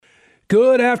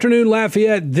Good afternoon,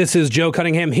 Lafayette. This is Joe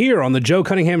Cunningham here on the Joe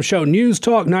Cunningham Show. News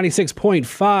Talk 96.5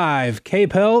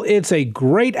 KPEL. It's a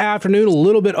great afternoon, a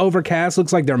little bit overcast.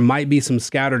 Looks like there might be some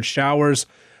scattered showers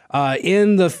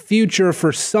in the future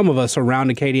for some of us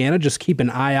around Acadiana. Just keep an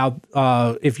eye out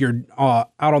if you're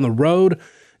out on the road.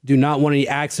 Do not want any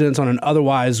accidents on an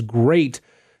otherwise great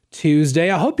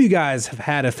Tuesday. I hope you guys have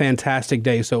had a fantastic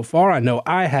day so far. I know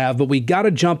I have, but we got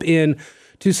to jump in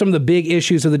to some of the big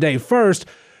issues of the day. First,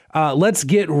 let's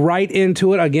get right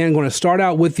into it. Again, going to start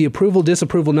out with the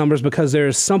approval-disapproval numbers because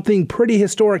there's something pretty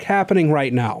historic happening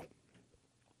right now.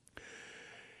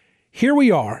 Here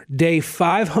we are, day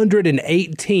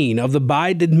 518 of the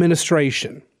Biden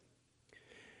administration.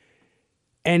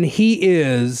 And he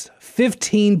is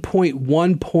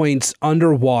 15.1 points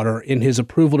underwater in his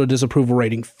approval to disapproval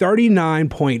rating.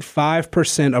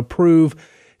 39.5% approve,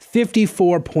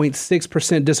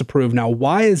 54.6% disapprove. Now,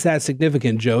 why is that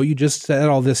significant, Joe? You just said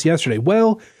all this yesterday.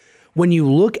 Well, when you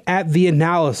look at the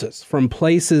analysis from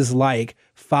places like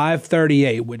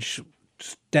 538, which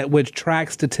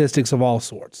tracks statistics of all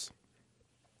sorts,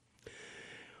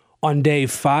 on day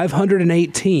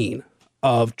 518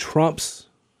 of Trump's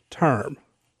term,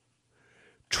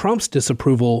 Trump's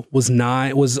disapproval was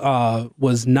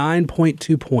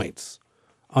 9.2 points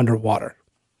underwater.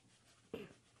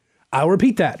 I'll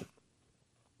repeat that.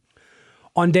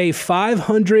 On day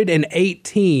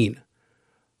 518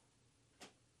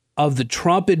 of the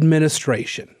Trump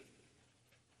administration,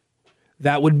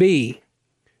 that would be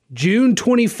June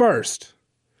 21st,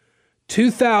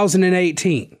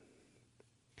 2018,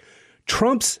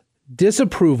 Trump's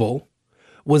disapproval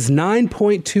was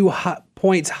 9.2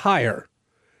 points higher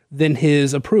than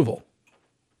his approval.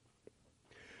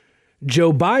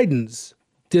 Joe Biden's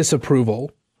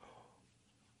disapproval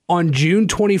on June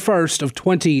 21st of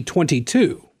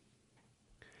 2022,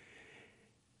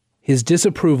 his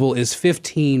disapproval is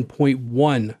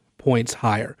 15.1 points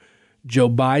higher. Joe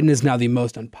Biden is now the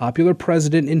most unpopular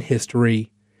president in history,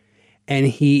 and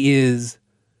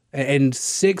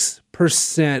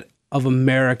 6% of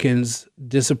Americans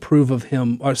disapprove of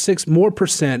him, or 6% more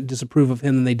disapprove of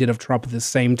him than they did of Trump at the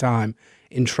same time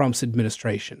in Trump's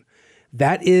administration.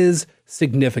 That is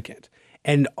significant.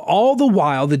 And all the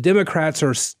while, the Democrats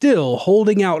are still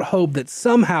holding out hope that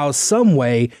somehow, some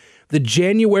way, the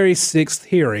January 6th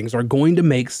hearings are going to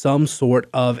make some sort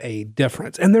of a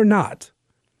difference. And they're not.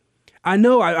 I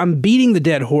know I'm beating the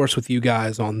dead horse with you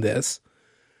guys on this,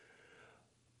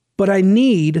 but I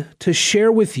need to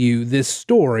share with you this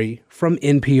story from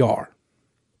NPR.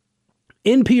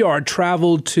 NPR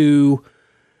traveled to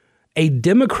a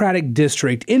Democratic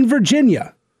district in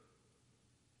Virginia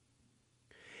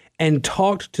and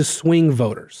talked to swing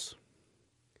voters.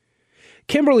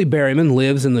 Kimberly Berryman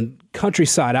lives in the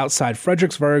countryside outside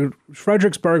Fredericksburg,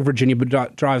 Virginia,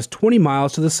 but drives 20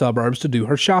 miles to the suburbs to do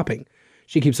her shopping.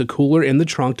 She keeps a cooler in the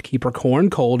trunk to keep her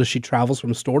corn cold as she travels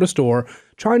from store to store,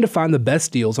 trying to find the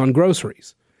best deals on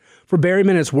groceries. For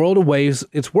Berryman, it's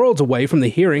worlds away from the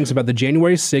hearings about the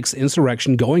January 6th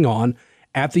insurrection going on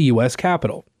at the U.S.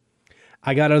 Capitol.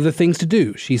 I got other things to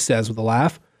do, she says with a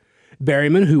laugh.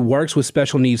 Berryman, who works with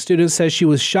special needs students, says she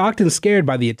was shocked and scared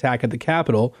by the attack at the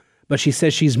Capitol, but she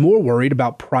says she's more worried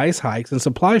about price hikes and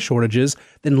supply shortages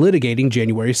than litigating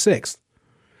January 6th.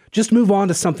 Just move on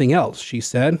to something else, she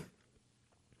said.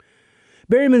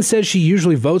 Berryman says she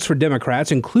usually votes for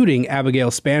Democrats, including Abigail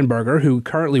Spanberger, who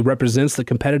currently represents the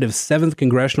competitive 7th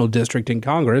Congressional District in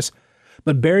Congress,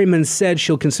 but Berryman said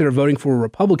she'll consider voting for a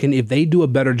Republican if they do a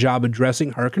better job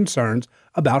addressing her concerns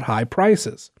about high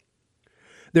prices.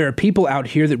 There are people out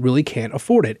here that really can't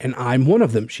afford it, and I'm one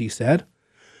of them, she said.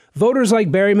 Voters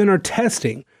like Berryman are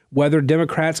testing whether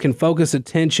Democrats can focus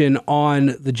attention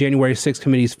on the January 6th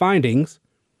committee's findings,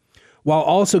 while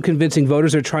also convincing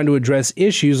voters they're trying to address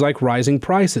issues like rising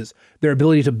prices. Their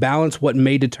ability to balance that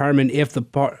may determine if the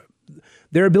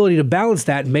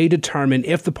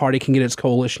party can get its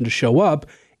coalition to show up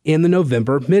in the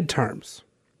November midterms.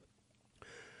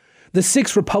 The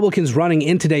 6 Republicans running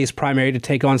in today's primary to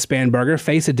take on Spanberger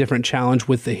face a different challenge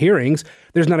with the hearings.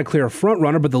 There's not a clear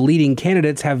frontrunner, but the leading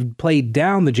candidates have played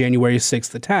down the January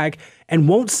 6th attack and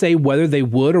won't say whether they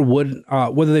would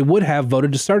have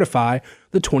voted to certify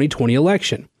the 2020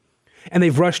 election. And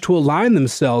they've rushed to align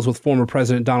themselves with former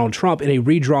President Donald Trump in a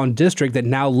redrawn district that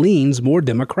now leans more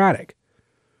Democratic.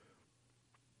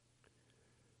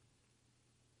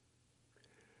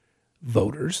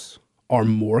 Voters are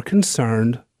more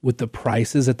concerned with the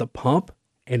prices at the pump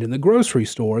and in the grocery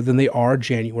store than they are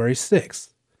January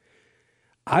 6th.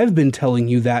 I've been telling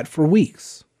you that for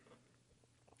weeks.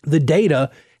 The data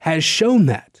has shown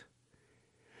that.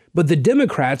 But the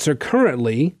Democrats are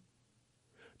currently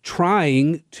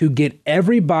trying to get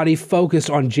everybody focused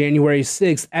on January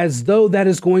 6th as though that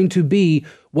is going to be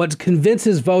what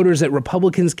convinces voters that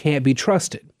Republicans can't be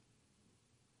trusted.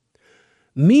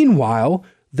 Meanwhile,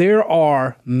 there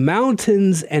are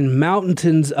mountains and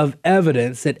mountains of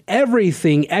evidence that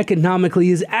everything economically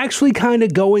is actually kind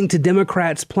of going to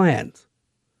Democrats' plans.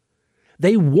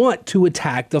 They want to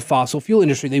attack the fossil fuel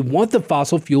industry. They want the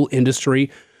fossil fuel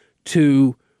industry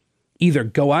to either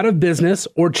go out of business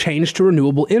or change to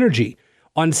renewable energy.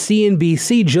 On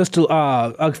CNBC just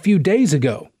a few days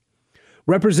ago,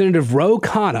 Representative Ro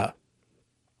Khanna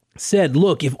said,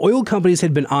 look, if oil companies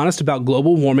had been honest about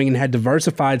global warming and had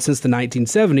diversified since the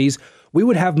 1970s, we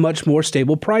would have much more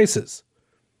stable prices.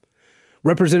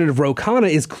 Representative Ro Khanna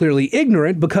is clearly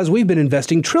ignorant because we've been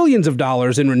investing trillions of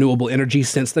dollars in renewable energy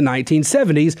since the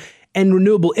 1970s, and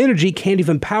renewable energy can't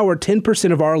even power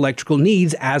 10% of our electrical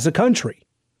needs as a country.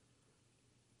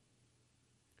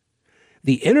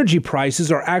 The energy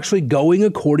prices are actually going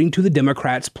according to the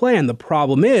Democrats' plan. The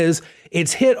problem is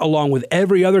it's hit along with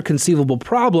every other conceivable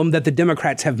problem that the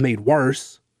Democrats have made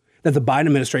worse, that the Biden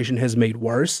administration has made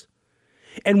worse.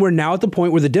 And we're now at the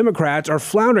point where the Democrats are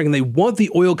floundering and they want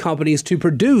the oil companies to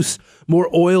produce more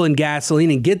oil and gasoline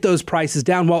and get those prices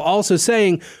down while also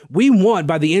saying we want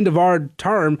by the end of our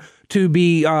term to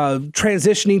be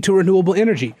transitioning to renewable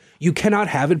energy. You cannot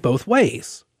have it both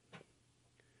ways.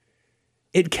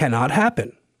 It cannot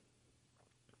happen.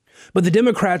 But the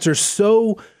Democrats are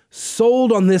so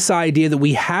sold on this idea that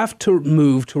we have to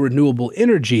move to renewable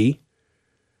energy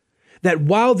that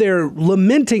while they're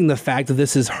lamenting the fact that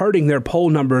this is hurting their poll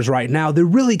numbers right now, they're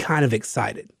really kind of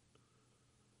excited.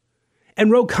 And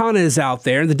Ro Khanna is out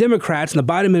there, and the Democrats and the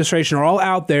Biden administration are all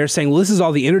out there saying, well, this is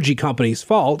all the energy companies'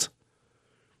 fault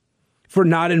for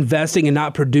not investing and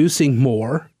not producing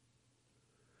more.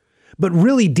 But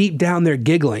really deep down, they're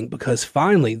giggling because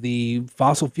finally the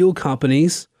fossil fuel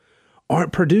companies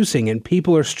aren't producing and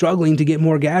people are struggling to get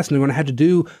more gas and they're going to have to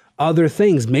do other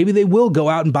things. Maybe they will go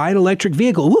out and buy an electric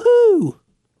vehicle. Woohoo!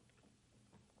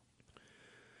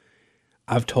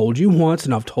 I've told you once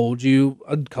and I've told you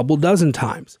a couple dozen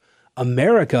times.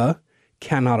 America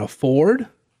cannot afford,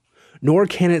 nor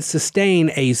can it sustain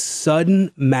a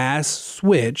sudden mass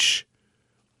switch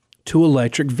to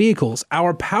electric vehicles.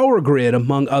 Our power grid,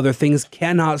 among other things,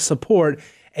 cannot support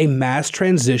a mass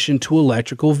transition to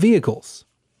electrical vehicles.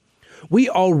 We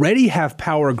already have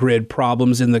power grid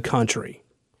problems in the country.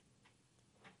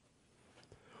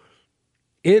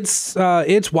 It's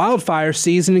wildfire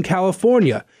season in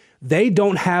California. They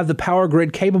don't have the power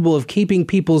grid capable of keeping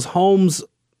people's homes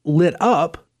lit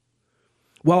up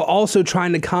while also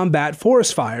trying to combat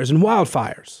forest fires and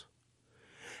wildfires.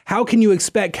 How can you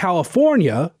expect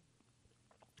California,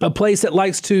 a place that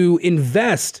likes to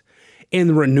invest in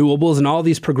renewables and all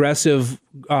these progressive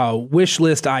wish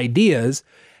list ideas,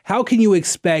 how can you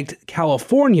expect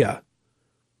California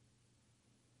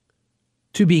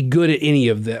to be good at any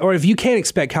of this? Or if you can't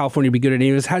expect California to be good at any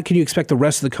of this, how can you expect the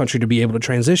rest of the country to be able to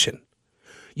transition?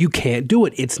 You can't do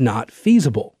it. It's not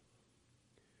feasible.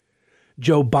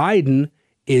 Joe Biden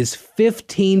is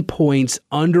 15 points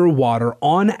underwater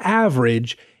on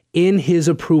average in his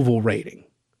approval rating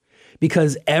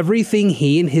because everything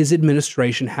he and his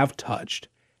administration have touched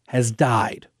has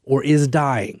died or is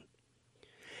dying.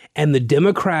 And the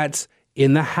Democrats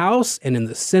in the House and in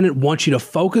the Senate want you to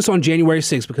focus on January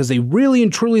 6th because they really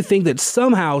and truly think that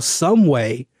somehow, some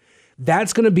way,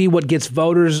 that's going to be what gets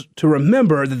voters to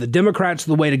remember that the Democrats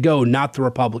are the way to go, not the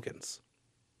Republicans.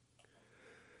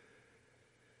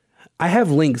 I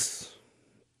have links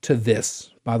to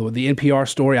this, by the way, the NPR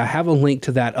story. I have a link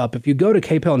to that up. If you go to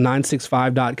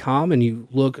kpel965.com and you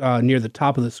look near the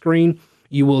top of the screen,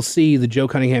 you will see the Joe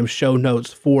Cunningham show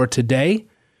notes for today.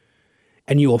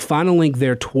 And you will find a link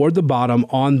there toward the bottom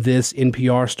on this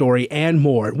NPR story and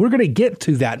more. We're going to get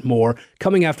to that more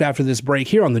coming after this break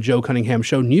here on the Joe Cunningham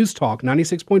Show, News Talk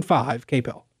 96.5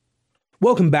 KPEL.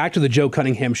 Welcome back to the Joe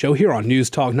Cunningham Show here on News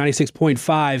Talk 96.5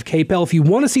 KPEL. If you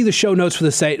want to see the show notes for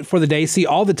the day, see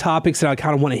all the topics that I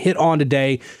kind of want to hit on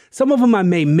today, some of them I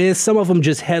may miss, some of them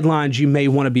just headlines you may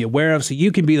want to be aware of so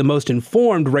you can be the most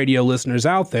informed radio listeners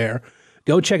out there,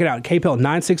 go check it out,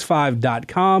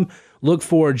 kpel965.com. Look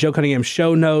for Joe Cunningham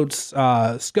show notes,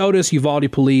 SCOTUS,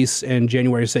 Uvalde Police, and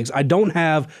January 6th. I don't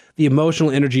have the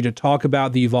emotional energy to talk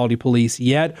about the Uvalde Police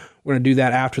yet. We're going to do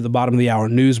that after the bottom of the hour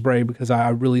news break because I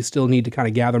really still need to kind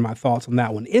of gather my thoughts on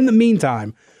that one. In the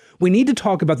meantime, we need to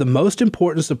talk about the most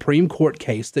important Supreme Court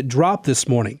case that dropped this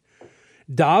morning.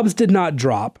 Dobbs did not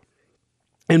drop,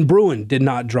 and Bruen did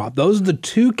not drop. Those are the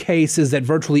two cases that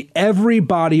virtually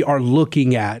everybody are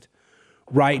looking at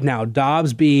right now.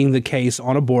 Dobbs being the case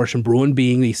on abortion, Bruen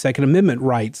being the Second Amendment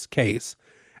rights case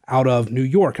out of New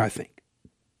York, I think.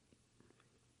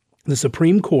 The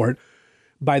Supreme Court,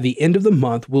 by the end of the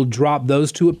month, will drop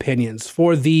those two opinions.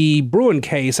 For the Bruen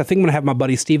case, I think I'm going to have my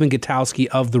buddy Stephen Gutowski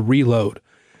of The Reload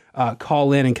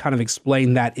call in and kind of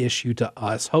explain that issue to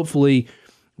us. Hopefully,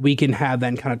 we can have that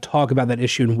and kind of talk about that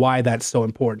issue and why that's so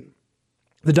important.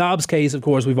 The Dobbs case, of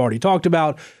course, we've already talked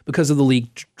about because of the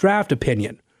leaked draft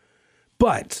opinion.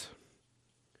 But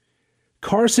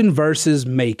Carson versus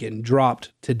Macon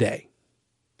dropped today.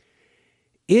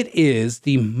 It is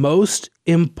the most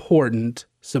important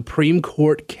Supreme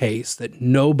Court case that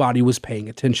nobody was paying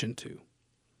attention to.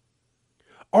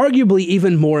 Arguably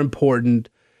even more important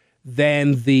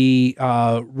than the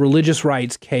religious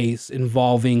rights case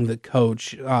involving the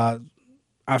coach. I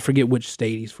forget which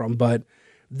state he's from, but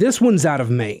this one's out of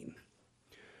Maine.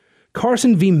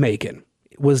 Carson v. Macon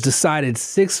was decided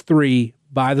 6-3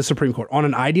 by the Supreme Court on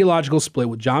an ideological split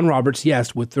with John Roberts,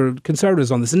 yes, with the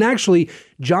conservatives on this. And actually,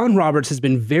 John Roberts has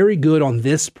been very good on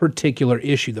this particular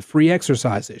issue, the free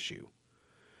exercise issue.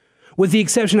 With the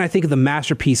exception, I think, of the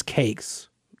Masterpiece Cakes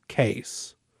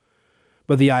case.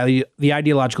 But the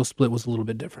ideological split was a little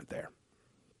bit different there.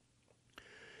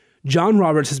 John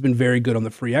Roberts has been very good on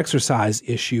the free exercise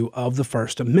issue of the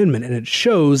First Amendment, and it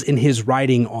shows in his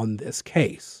writing on this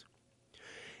case.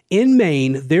 In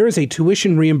Maine, there is a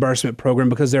tuition reimbursement program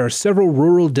because there are several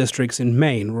rural districts in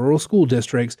Maine, rural school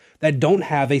districts, that don't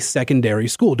have a secondary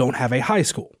school, don't have a high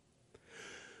school.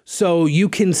 So you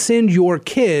can send your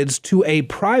kids to a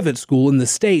private school in the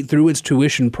state through its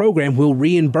tuition program, will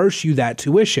reimburse you that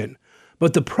tuition.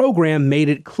 But the program made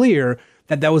it clear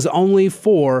that that was only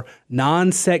for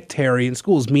non-sectarian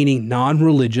schools, meaning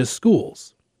non-religious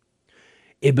schools.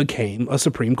 It became a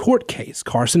Supreme Court case,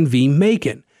 Carson v.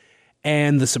 Macon.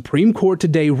 And the Supreme Court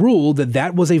today ruled that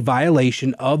that was a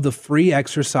violation of the free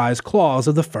exercise clause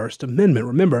of the First Amendment.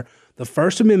 Remember, the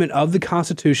First Amendment of the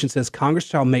Constitution says Congress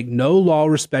shall make no law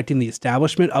respecting the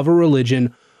establishment of a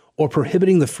religion or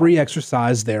prohibiting the free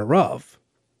exercise thereof.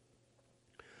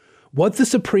 What the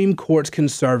Supreme Court's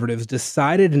conservatives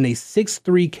decided in a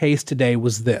 6-3 case today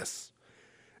was this,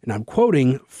 and I'm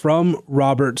quoting from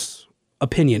Roberts'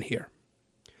 opinion here.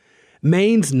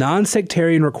 Maine's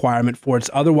non-sectarian requirement for its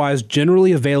otherwise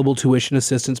generally available tuition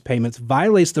assistance payments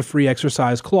violates the free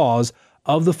exercise clause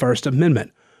of the First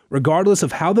Amendment. Regardless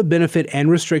of how the benefit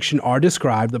and restriction are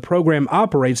described, the program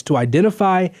operates to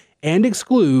identify and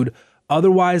exclude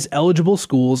otherwise eligible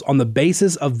schools on the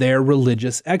basis of their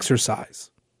religious exercise.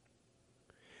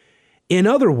 In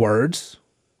other words,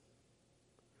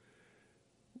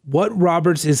 what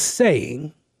Roberts is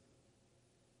saying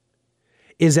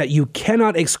is that you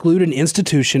cannot exclude an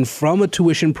institution from a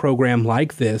tuition program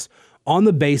like this on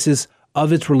the basis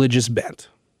of its religious bent.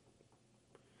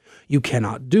 You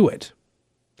cannot do it.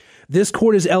 This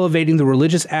court is elevating the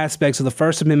religious aspects of the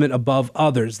First Amendment above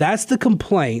others. That's the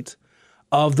complaint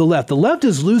of the left. The left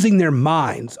is losing their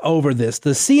minds over this.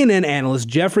 The CNN analyst,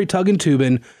 Jeffrey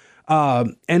Tuggin-Tubin,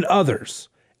 and others,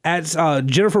 at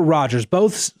Jennifer Rogers,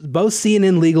 both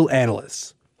CNN legal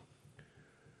analysts,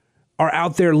 are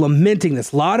out there lamenting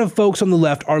this. A lot of folks on the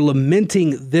left are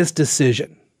lamenting this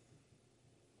decision.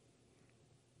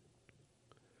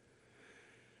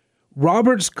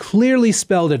 Roberts clearly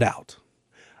spelled it out.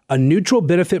 A neutral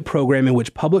benefit program in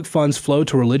which public funds flow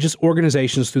to religious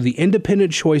organizations through the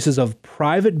independent choices of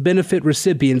private benefit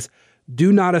recipients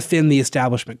do not offend the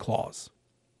Establishment Clause.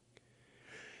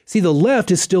 See, the left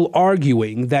is still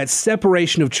arguing that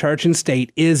separation of church and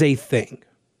state is a thing.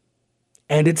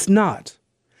 And it's not.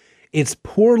 It's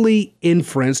poorly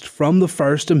inferenced from the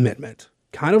First Amendment,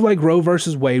 kind of like Roe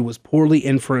versus Wade was poorly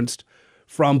inferenced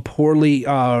from poorly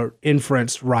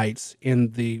inferenced rights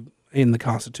in the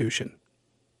Constitution.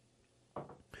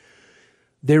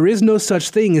 There is no such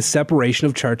thing as separation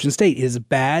of church and state. It is a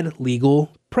bad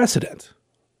legal precedent.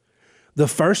 The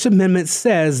First Amendment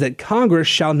says that Congress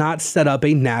shall not set up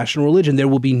a national religion. There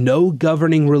will be no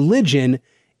governing religion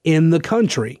in the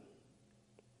country.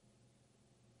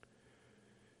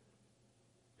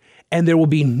 And there will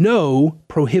be no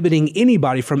prohibiting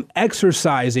anybody from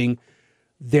exercising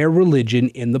their religion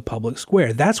in the public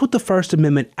square. That's what the First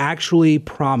Amendment actually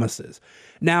promises.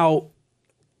 Now,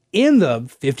 in the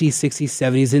 50s, 60s,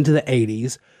 70s, into the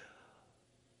 80s,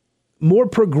 more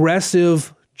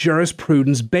progressive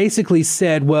jurisprudence basically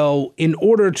said, well, in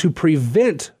order to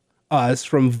prevent us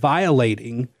from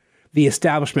violating the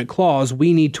Establishment Clause,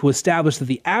 we need to establish that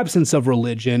the absence of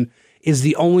religion is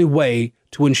the only way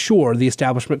to ensure the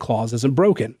Establishment Clause isn't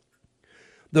broken.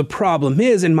 The problem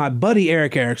is, and my buddy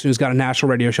Eric Erickson, who's got a national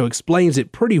radio show, explains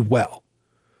it pretty well.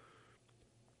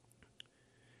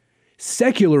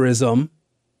 Secularism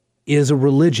is a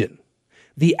religion.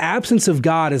 The absence of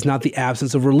God is not the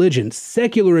absence of religion.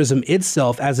 Secularism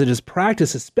itself, as it is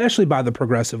practiced, especially by the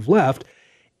progressive left,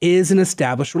 is an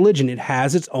established religion. It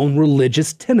has its own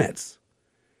religious tenets.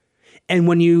 And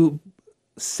when you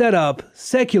set up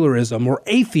secularism or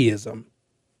atheism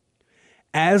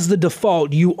as the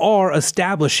default, you are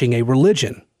establishing a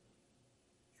religion.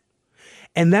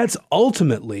 And that's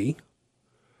ultimately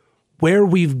where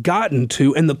we've gotten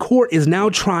to, and the court is now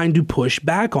trying to push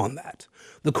back on that.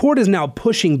 The court is now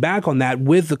pushing back on that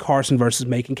with the Carson versus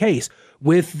Macon case,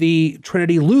 with the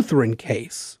Trinity Lutheran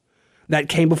case that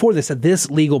came before this, that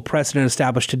this legal precedent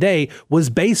established today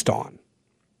was based on.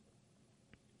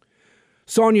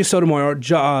 Sonia Sotomayor,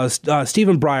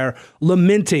 Stephen Breyer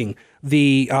lamenting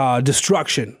the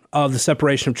destruction of the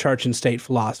separation of church and state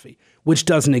philosophy, which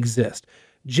doesn't exist.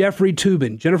 Jeffrey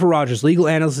Toobin, Jennifer Rogers, legal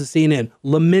analyst at CNN,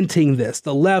 lamenting this.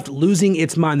 The left losing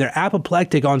its mind. They're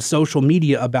apoplectic on social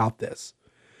media about this.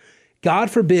 God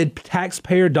forbid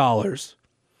taxpayer dollars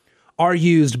are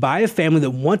used by a family that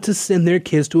want to send their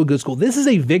kids to a good school. This is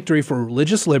a victory for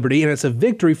religious liberty, and it's a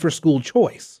victory for school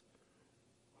choice.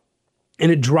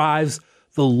 And it drives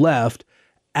the left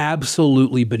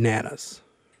absolutely bananas.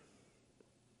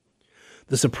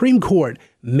 The Supreme Court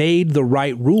made the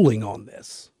right ruling on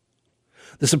this.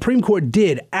 The Supreme Court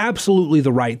did absolutely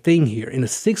the right thing here in a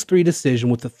 6-3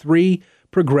 decision with the three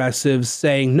progressives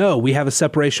saying, no, we have a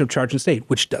separation of church and state,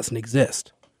 which doesn't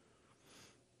exist.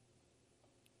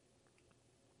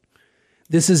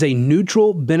 This is a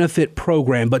neutral benefit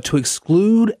program, but to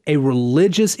exclude a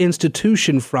religious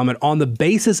institution from it on the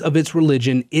basis of its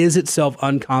religion is itself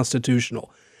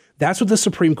unconstitutional. That's what the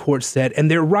Supreme Court said,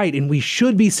 and they're right, and we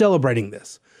should be celebrating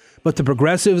this. But the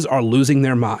progressives are losing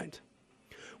their mind.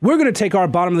 We're going to take our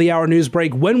bottom of the hour news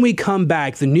break. When we come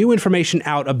back, the new information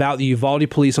out about the Uvalde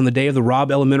police on the day of the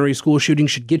Robb Elementary School shooting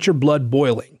should get your blood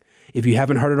boiling. If you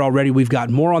haven't heard it already, we've got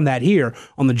more on that here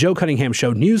on the Joe Cunningham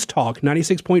Show, News Talk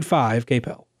 96.5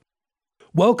 KPEL.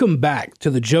 Welcome back to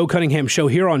the Joe Cunningham Show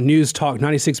here on News Talk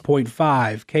 96.5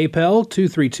 KPEL,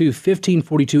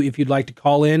 232-1542 if you'd like to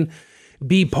call in,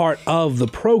 be part of the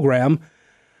program.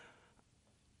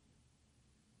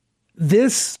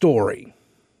 This story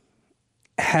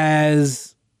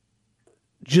has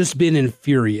just been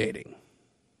infuriating.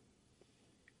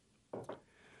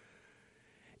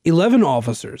 11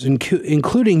 officers,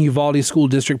 including Uvalde School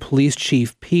District Police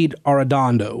Chief Pete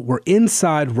Arredondo, were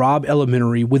inside Robb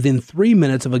Elementary within 3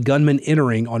 minutes of a gunman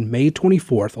entering on May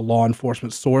 24th, a law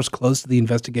enforcement source close to the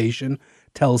investigation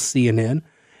tells CNN,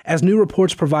 as new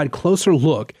reports provide closer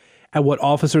look at what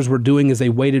officers were doing as they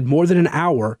waited more than an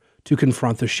hour to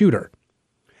confront the shooter.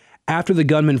 After the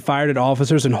gunman fired at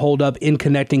officers and holed up in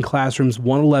connecting classrooms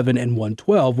 111 and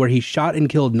 112, where he shot and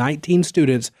killed 19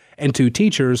 students and 2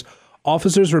 teachers,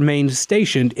 officers remained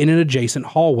stationed in an adjacent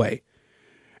hallway.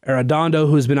 Arredondo,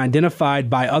 who has been identified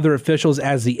by other officials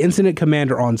as the incident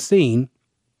commander on scene,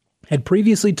 had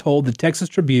previously told the Texas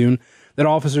Tribune that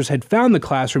officers had found the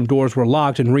classroom doors were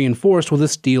locked and reinforced with a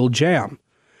steel jamb,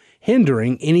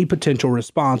 hindering any potential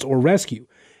response or rescue.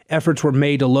 Efforts were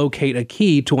made to locate a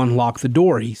key to unlock the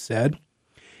door, he said.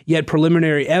 Yet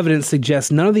preliminary evidence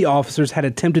suggests none of the officers had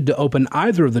attempted to open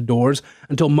either of the doors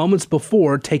until moments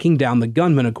before taking down the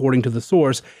gunman, according to the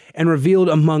source, and revealed,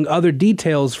 among other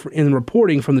details in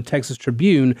reporting from the Texas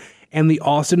Tribune and the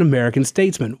Austin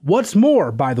American-Statesman. What's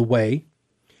more, by the way,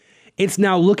 it's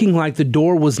now looking like the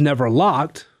door was never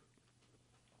locked,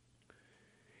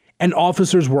 and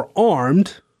officers were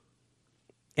armed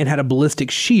and had a ballistic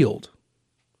shield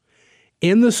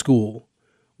in the school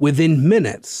within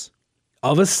minutes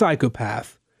of a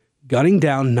psychopath gunning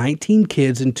down 19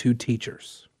 kids and 2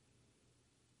 teachers.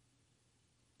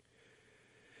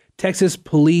 Texas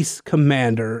Police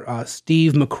Commander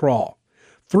Steve McCraw.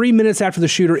 3 minutes after the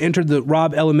shooter entered the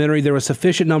Robb Elementary, there was a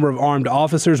sufficient number of armed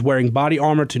officers wearing body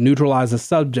armor to neutralize the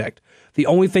subject. The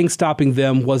only thing stopping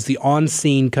them was the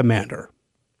on-scene commander.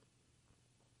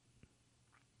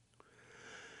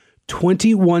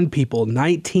 21 people,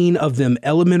 19 of them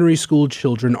elementary school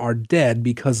children, are dead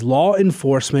because law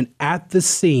enforcement at the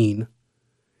scene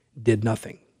did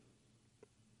nothing.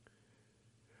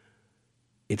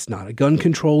 It's not a gun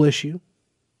control issue.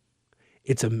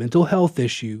 It's a mental health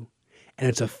issue, and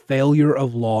it's a failure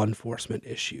of law enforcement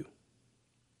issue.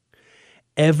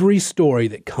 Every story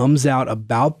that comes out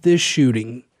about this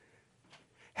shooting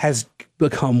has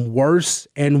become worse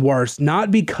and worse, not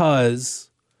because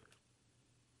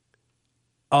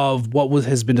of what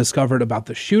has been discovered about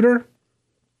the shooter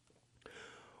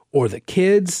or the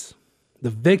kids, the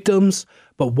victims,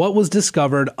 but what was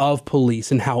discovered of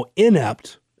police and how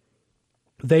inept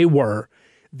they were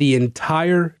the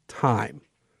entire time.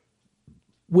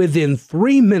 Within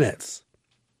 3 minutes,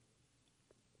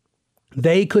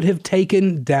 they could have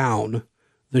taken down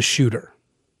the shooter.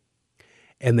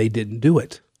 And they didn't do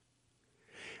it.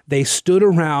 They stood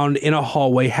around in a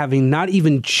hallway, having not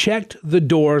even checked the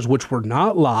doors, which were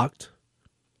not locked.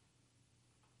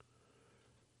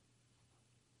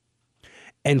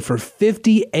 And for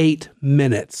 58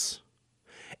 minutes,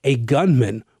 a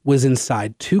gunman was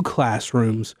inside 2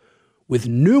 classrooms with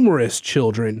numerous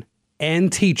children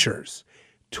and teachers.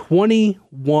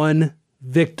 21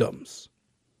 victims.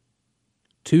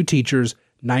 2 teachers,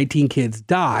 19 kids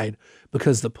died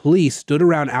because the police stood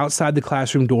around outside the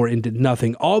classroom door and did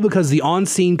nothing, all because the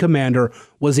on-scene commander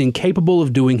was incapable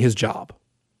of doing his job.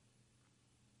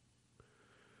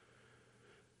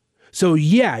 So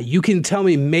yeah, you can tell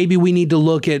me maybe we need to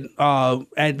look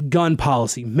at gun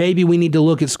policy. Maybe we need to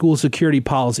look at school security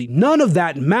policy. None of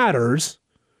that matters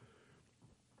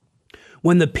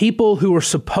when the people who are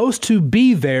supposed to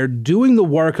be there doing the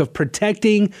work of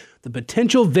protecting the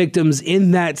potential victims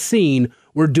in that scene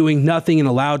were doing nothing and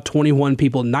allowed 21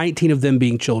 people, 19 of them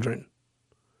being children.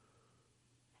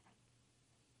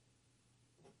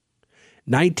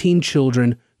 19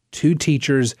 children, 2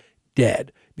 teachers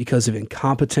dead because of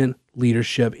incompetent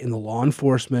leadership in the law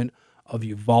enforcement of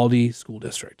Uvalde School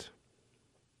District.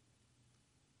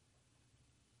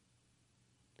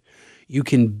 You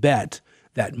can bet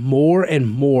that more and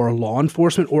more law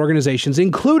enforcement organizations,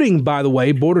 including, by the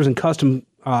way, Border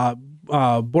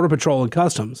Patrol and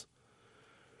Customs,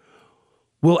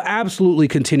 will absolutely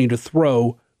continue to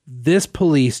throw this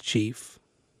police chief,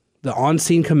 the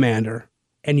on-scene commander,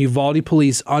 and Uvalde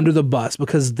police under the bus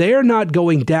because they're not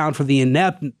going down for the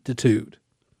ineptitude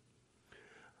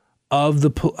of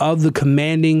the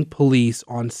commanding police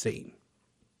on scene.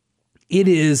 It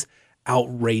is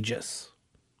outrageous.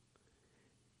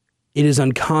 It is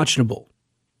unconscionable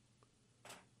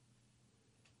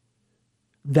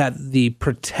that the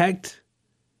protect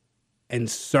and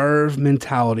serve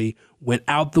mentality went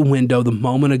out the window the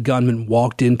moment a gunman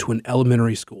walked into an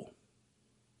elementary school.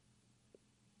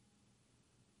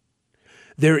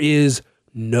 There is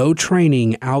no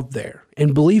training out there.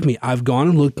 And believe me, I've gone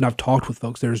and looked and I've talked with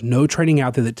folks. There's no training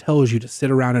out there that tells you to sit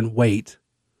around and wait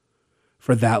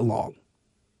for that long.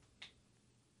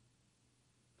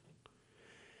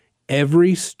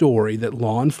 Every story that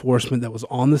law enforcement that was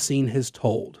on the scene has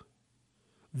told,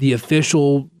 the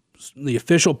official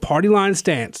party line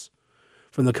stance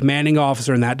from the commanding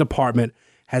officer in that department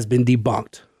has been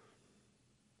debunked.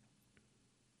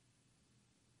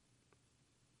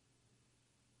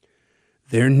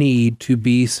 There need to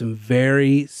be some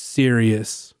very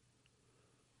serious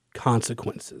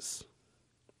consequences.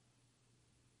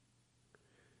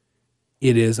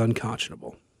 It is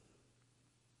unconscionable.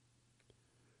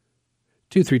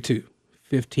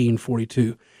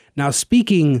 232-1542. Now,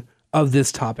 speaking of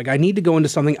this topic, I need to go into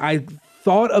something I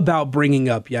thought about bringing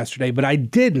up yesterday, but I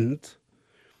didn't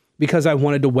because I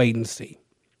wanted to wait and see.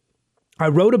 I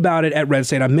wrote about it at Red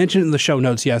State. I mentioned it in the show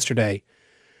notes yesterday.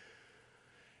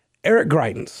 Eric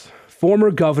Greitens,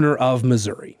 former governor of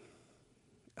Missouri,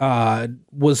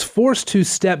 was forced to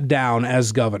step down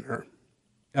as governor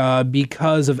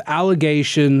because of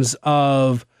allegations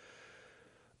of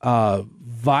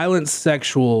violent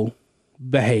sexual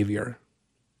behavior,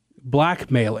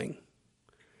 blackmailing,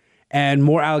 and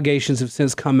more allegations have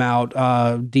since come out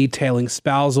detailing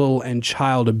spousal and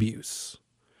child abuse.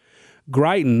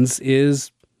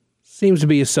 Greitens seems to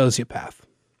be a sociopath.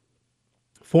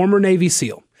 Former Navy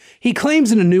SEAL. He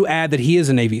claims in a new ad that he is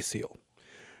a Navy SEAL.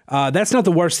 That's not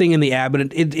the worst thing in the ad,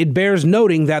 but it bears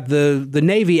noting that the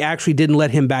Navy actually didn't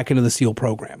let him back into the SEAL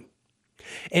program.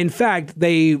 In fact,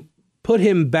 they put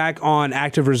him back on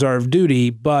active reserve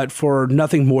duty, but for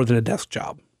nothing more than a desk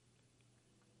job.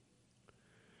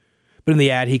 But in the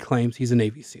ad, he claims he's a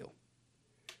Navy SEAL.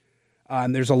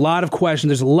 And there's a lot of questions.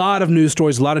 There's a lot of news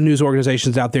stories, a lot of news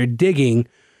organizations out there digging,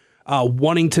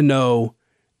 wanting to know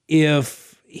if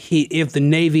the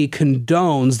Navy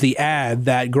condones the ad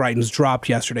that Greitens dropped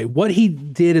yesterday. What he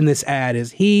did in this ad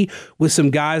is he, with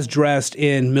some guys dressed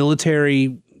in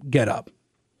military getup,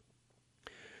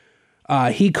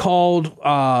 he called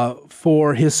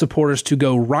for his supporters to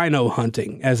go rhino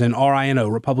hunting, as in RINO,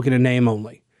 Republican in name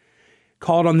only.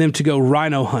 Called on them to go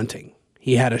rhino hunting.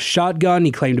 He had a shotgun.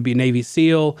 He claimed to be a Navy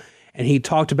SEAL, and he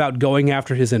talked about going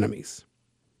after his enemies.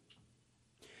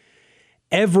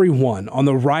 Everyone on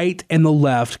the right and the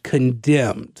left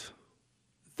condemned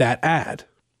that ad.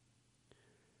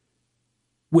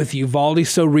 With Uvalde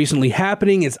so recently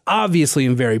happening, it's obviously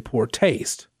in very poor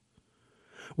taste.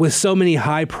 With so many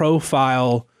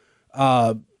high-profile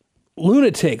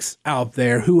lunatics out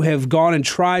there who have gone and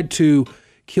tried to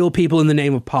kill people in the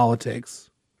name of politics.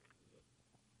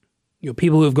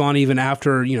 People who have gone even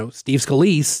after, Steve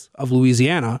Scalise of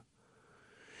Louisiana.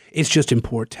 It's just in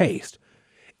poor taste.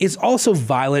 It's also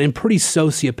violent and pretty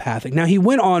sociopathic. Now, he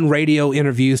went on radio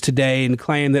interviews today and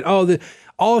claimed that,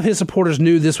 all of his supporters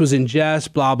knew this was in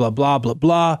jest, blah, blah, blah, blah,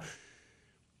 blah.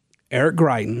 Eric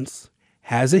Greitens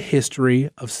has a history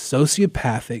of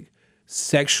sociopathic,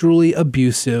 sexually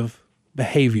abusive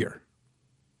behavior.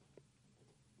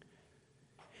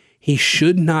 He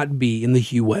should not be in the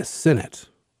U.S. Senate.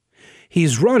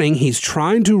 He's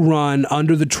trying to run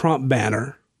under the Trump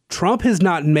banner. Trump has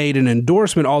not made an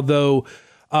endorsement, although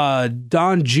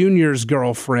Don Jr.'s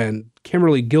girlfriend,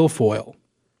 Kimberly Guilfoyle,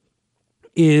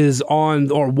 is on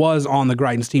or was on the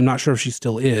Greitens team. Not sure if she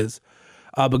still is.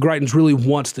 But Greitens really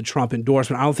wants the Trump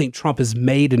endorsement. I don't think Trump has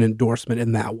made an endorsement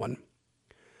in that one.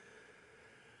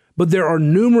 But there are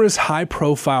numerous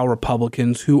high-profile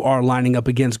Republicans who are lining up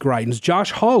against Greitens.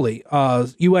 Josh Hawley,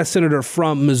 U.S. Senator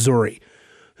from Missouri,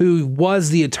 who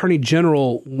was the Attorney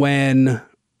General when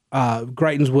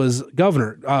Greitens was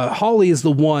governor. Hawley is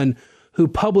the one who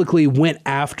publicly went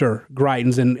after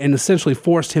Greitens and essentially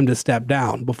forced him to step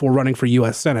down before running for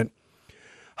U.S. Senate.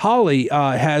 Hawley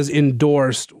has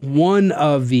endorsed one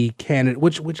of the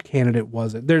candidates. Which candidate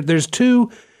was it? There's two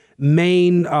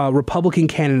main Republican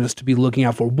candidates to be looking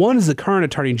out for. One is the current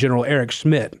Attorney General, Eric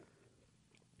Schmidt.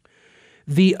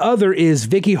 The other is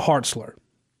Vicky Hartzler.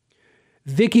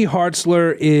 Vicky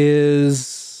Hartzler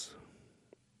is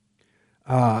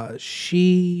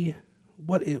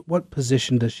what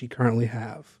position does she currently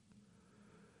have?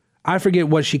 I forget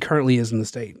what she currently is in the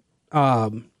state.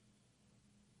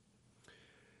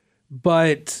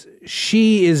 But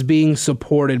she is being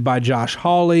supported by Josh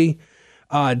Hawley,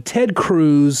 Ted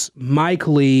Cruz, Mike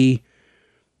Lee,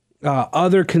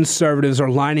 other conservatives are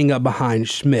lining up behind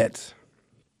Schmidt.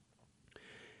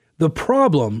 The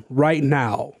problem right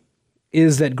now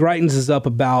is that Greitens is up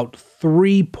about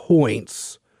 3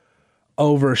 points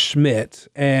over Schmidt,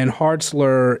 and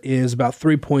Hartzler is about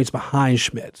 3 points behind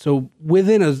Schmidt. So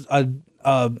within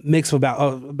a mix of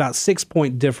about 6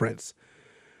 point difference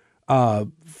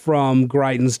from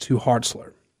Greitens to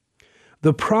Hartzler.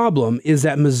 The problem is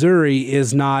that Missouri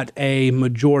is not a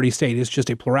majority state. It's just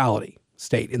a plurality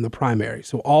state in the primary.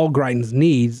 So all Greitens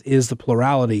needs is the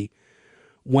plurality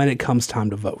when it comes time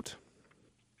to vote.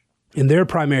 And their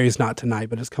primary is not tonight,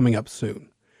 but it's coming up soon.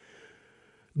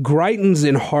 Schmidt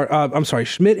and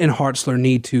Hartzler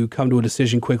need to come to a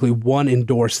decision quickly. One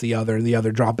endorse the other and the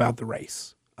other drop out the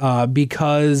race.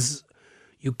 Because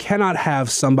you cannot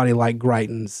have somebody like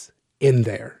Greitens in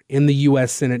there in the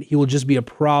U.S. Senate. He will just be a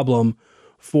problem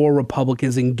for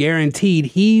Republicans, and guaranteed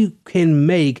he can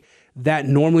make that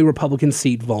normally Republican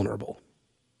seat vulnerable.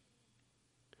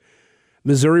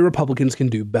 Missouri Republicans can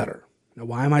do better. Now,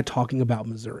 why am I talking about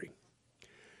Missouri?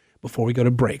 Before we go to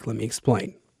break, let me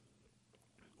explain.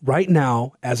 Right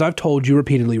now, as I've told you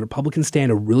repeatedly, Republicans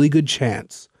stand a really good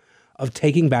chance of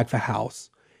taking back the House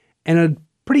and a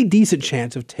pretty decent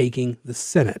chance of taking the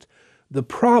Senate. The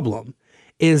problem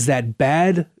is that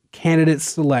bad candidate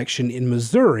selection in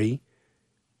Missouri,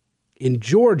 in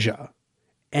Georgia,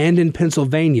 and in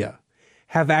Pennsylvania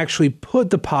have actually put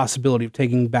the possibility of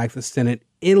taking back the Senate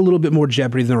in a little bit more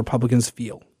jeopardy than Republicans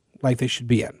feel like they should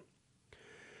be in.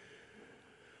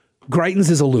 Greitens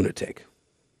is a lunatic.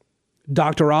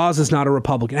 Dr. Oz is not a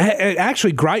Republican.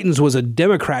 Actually, Greitens was a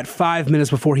Democrat 5 minutes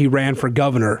before he ran for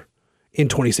governor in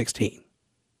 2016.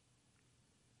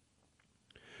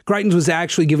 Greitens was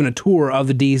actually given a tour of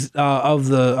the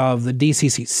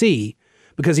DCCC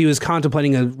because he was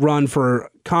contemplating a run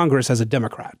for Congress as a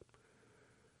Democrat.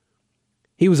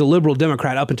 He was a liberal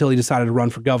Democrat up until he decided to run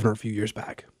for governor a few years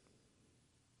back.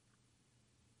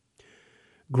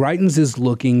 Greitens is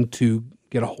looking to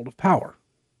get a hold of power.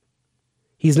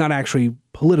 He's not actually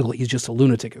political. He's just a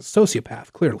lunatic, a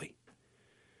sociopath, clearly.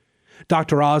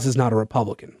 Dr. Oz is not a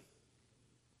Republican.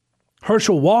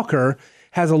 Herschel Walker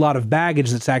has a lot of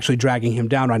baggage that's actually dragging him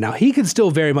down right now. He could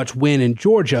still very much win in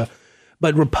Georgia,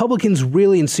 but Republicans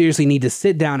really and seriously need to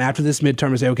sit down after this midterm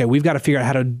and say, okay, we've got to figure out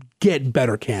how to get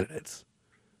better candidates.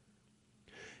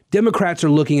 Democrats are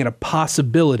looking at a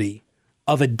possibility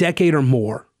of a decade or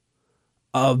more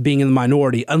of being in the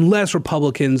minority unless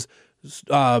Republicans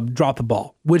drop the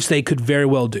ball, which they could very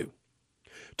well do.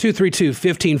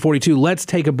 232-1542. Let's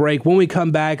take a break. When we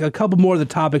come back, a couple more of the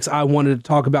topics I wanted to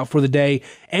talk about for the day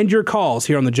and your calls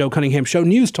here on the Joe Cunningham Show.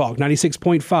 News Talk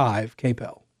 96.5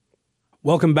 KPEL.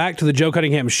 Welcome back to the Joe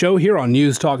Cunningham Show here on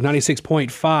News Talk 96.5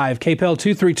 KPEL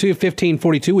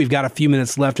 232-1542. We've got a few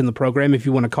minutes left in the program if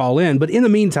you want to call in. But in the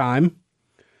meantime,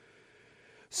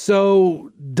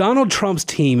 So Donald Trump's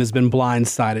team has been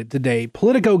blindsided today.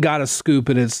 Politico got a scoop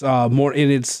in its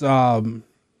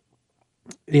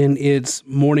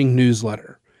morning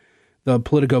newsletter, the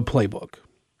Politico Playbook.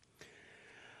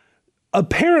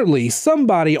 Apparently,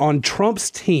 somebody on Trump's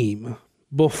team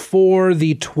before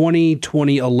the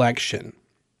 2020 election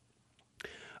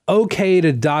okayed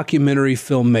a documentary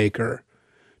filmmaker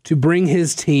to bring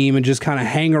his team and just kind of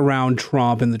hang around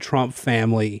Trump and the Trump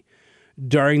family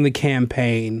during the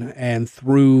campaign and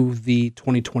through the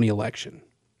 2020 election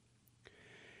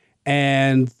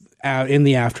and in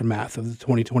the aftermath of the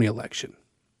 2020 election.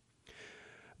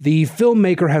 The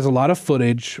filmmaker has a lot of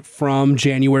footage from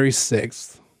January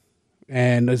 6th,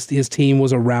 and his team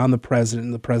was around the president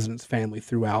and the president's family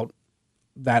throughout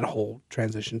that whole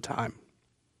transition time.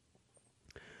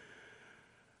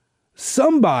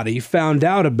 Somebody found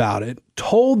out about it,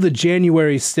 told the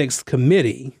January 6th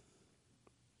committee,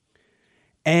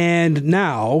 and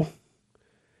now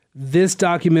this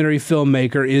documentary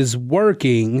filmmaker is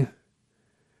working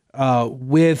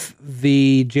with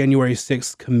the January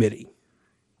 6th committee.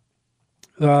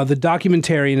 The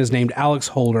documentarian is named Alex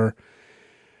Holder.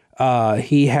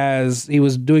 He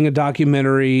was doing a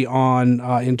documentary in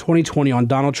 2020 on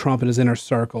Donald Trump and his inner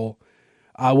circle.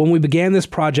 When we began this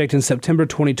project in September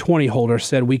 2020, Holder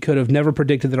said, we could have never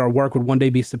predicted that our work would one day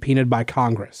be subpoenaed by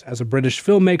Congress. As a British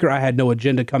filmmaker, I had no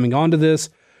agenda coming onto this.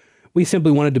 We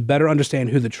simply wanted to better understand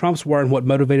who the Trumps were and what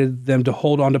motivated them to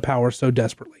hold on to power so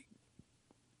desperately.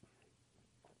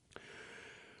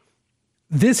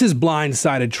 This has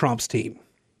blindsided Trump's team.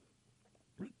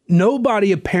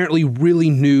 Nobody apparently really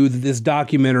knew that this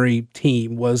documentary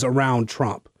team was around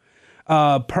Trump.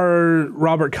 Per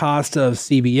Robert Costa of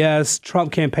CBS,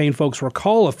 Trump campaign folks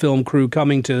recall a film crew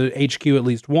coming to HQ at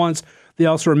least once. They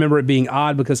also remember it being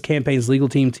odd because campaign's legal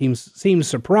team seemed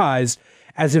surprised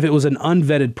as if it was an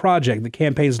unvetted project. The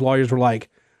campaign's lawyers were like,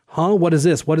 huh, what is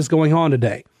this? What is going on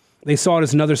today? They saw it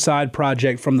as another side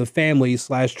project from the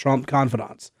family/Trump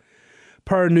confidants.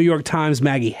 Per New York Times'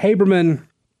 Maggie Haberman,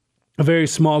 a very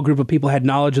small group of people had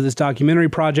knowledge of this documentary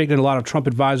project, and a lot of Trump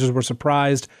advisors were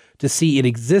surprised to see it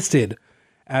existed.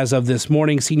 As of this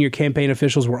morning, senior campaign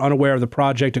officials were unaware of the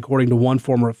project, according to one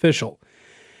former official.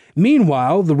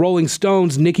 Meanwhile, the Rolling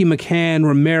Stones' Nikki McCann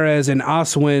Ramirez and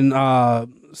Aswin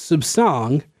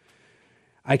Subsang,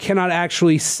 I cannot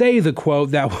actually say the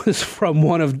quote that was from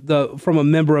a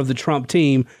member of the Trump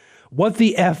team. What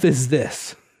the F is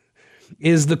this?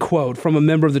 Is the quote from a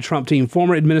member of the Trump team.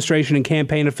 Former administration and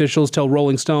campaign officials tell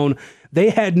Rolling Stone they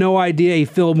had no idea a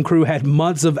film crew had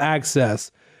months of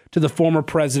access to the former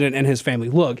president and his family.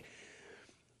 Look,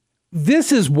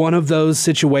 this is one of those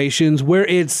situations where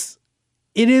it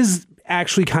is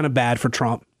actually kind of bad for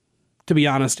Trump. To be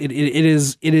honest, it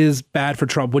is bad for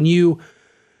Trump when you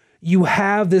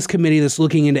have this committee that's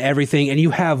looking into everything, and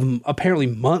you have apparently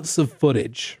months of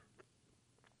footage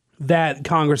that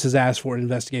Congress has asked for in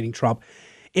investigating Trump.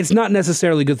 It's not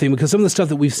necessarily a good thing because some of the stuff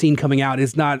that we've seen coming out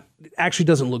actually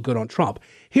doesn't look good on Trump.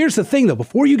 Here's the thing, though.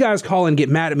 Before you guys call and get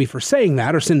mad at me for saying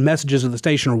that or send messages to the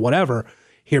station or whatever,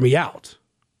 hear me out.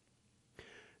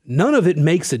 None of it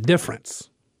makes a difference.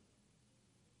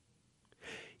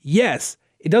 Yes,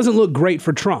 it doesn't look great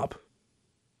for Trump.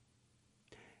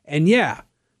 And yeah,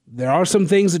 there are some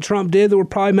things that Trump did that were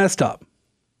probably messed up.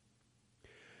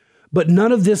 But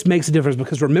none of this makes a difference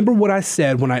because remember what I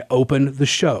said when I opened the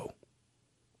show.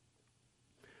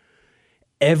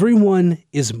 Everyone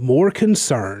is more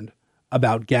concerned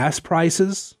about gas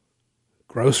prices,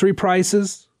 grocery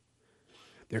prices.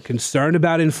 They're concerned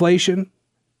about inflation.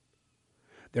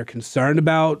 They're concerned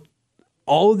about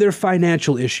all of their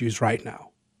financial issues right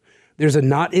now. There's a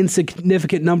not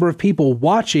insignificant number of people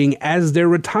watching as their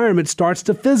retirement starts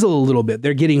to fizzle a little bit.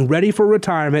 They're getting ready for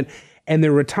retirement, and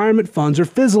their retirement funds are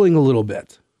fizzling a little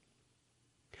bit.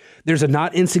 There's a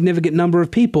not insignificant number of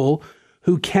people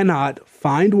who cannot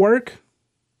find work,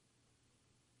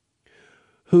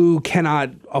 who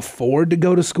cannot afford to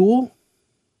go to school.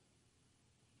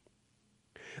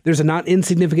 There's a not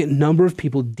insignificant number of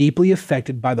people deeply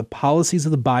affected by the policies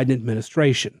of the Biden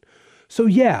administration. So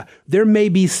yeah, there may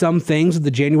be some things that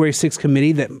the January 6th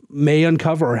committee that may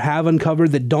uncover or have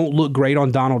uncovered that don't look great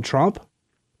on Donald Trump.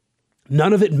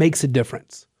 None of it makes a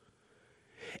difference.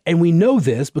 And we know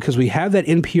this because we have that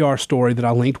NPR story that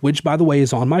I linked, which, by the way,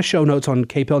 is on my show notes on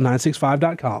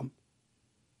kpel965.com.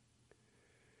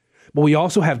 But we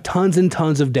also have tons and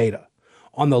tons of data.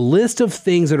 On the list of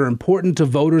things that are important to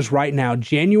voters right now,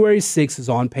 January 6th is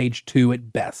on page 2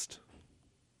 at best.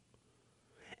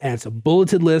 And it's a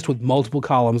bulleted list with multiple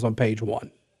columns on page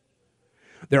 1.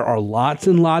 There are lots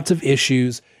and lots of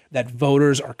issues that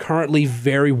voters are currently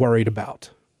very worried about.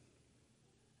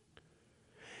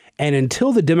 And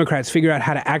until the Democrats figure out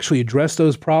how to actually address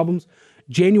those problems,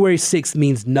 January 6th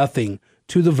means nothing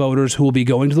to the voters who will be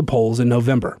going to the polls in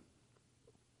November.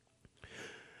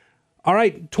 All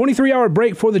right, 23-hour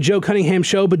break for the Joe Cunningham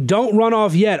Show, but don't run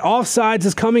off yet. Offsides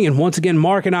is coming, and once again,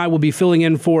 Mark and I will be filling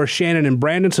in for Shannon and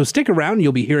Brandon, so stick around.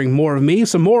 You'll be hearing more of me,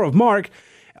 some more of Mark,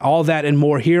 all that and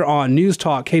more here on News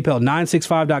Talk,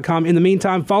 KPEL965.com. In the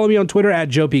meantime, follow me on Twitter at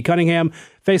Joe P. Cunningham,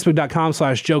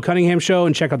 Facebook.com/Joe Cunningham Show,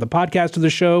 and check out the podcast of the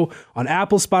show on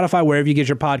Apple, Spotify, wherever you get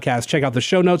your podcasts. Check out the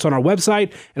show notes on our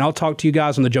website, and I'll talk to you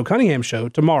guys on the Joe Cunningham Show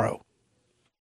tomorrow.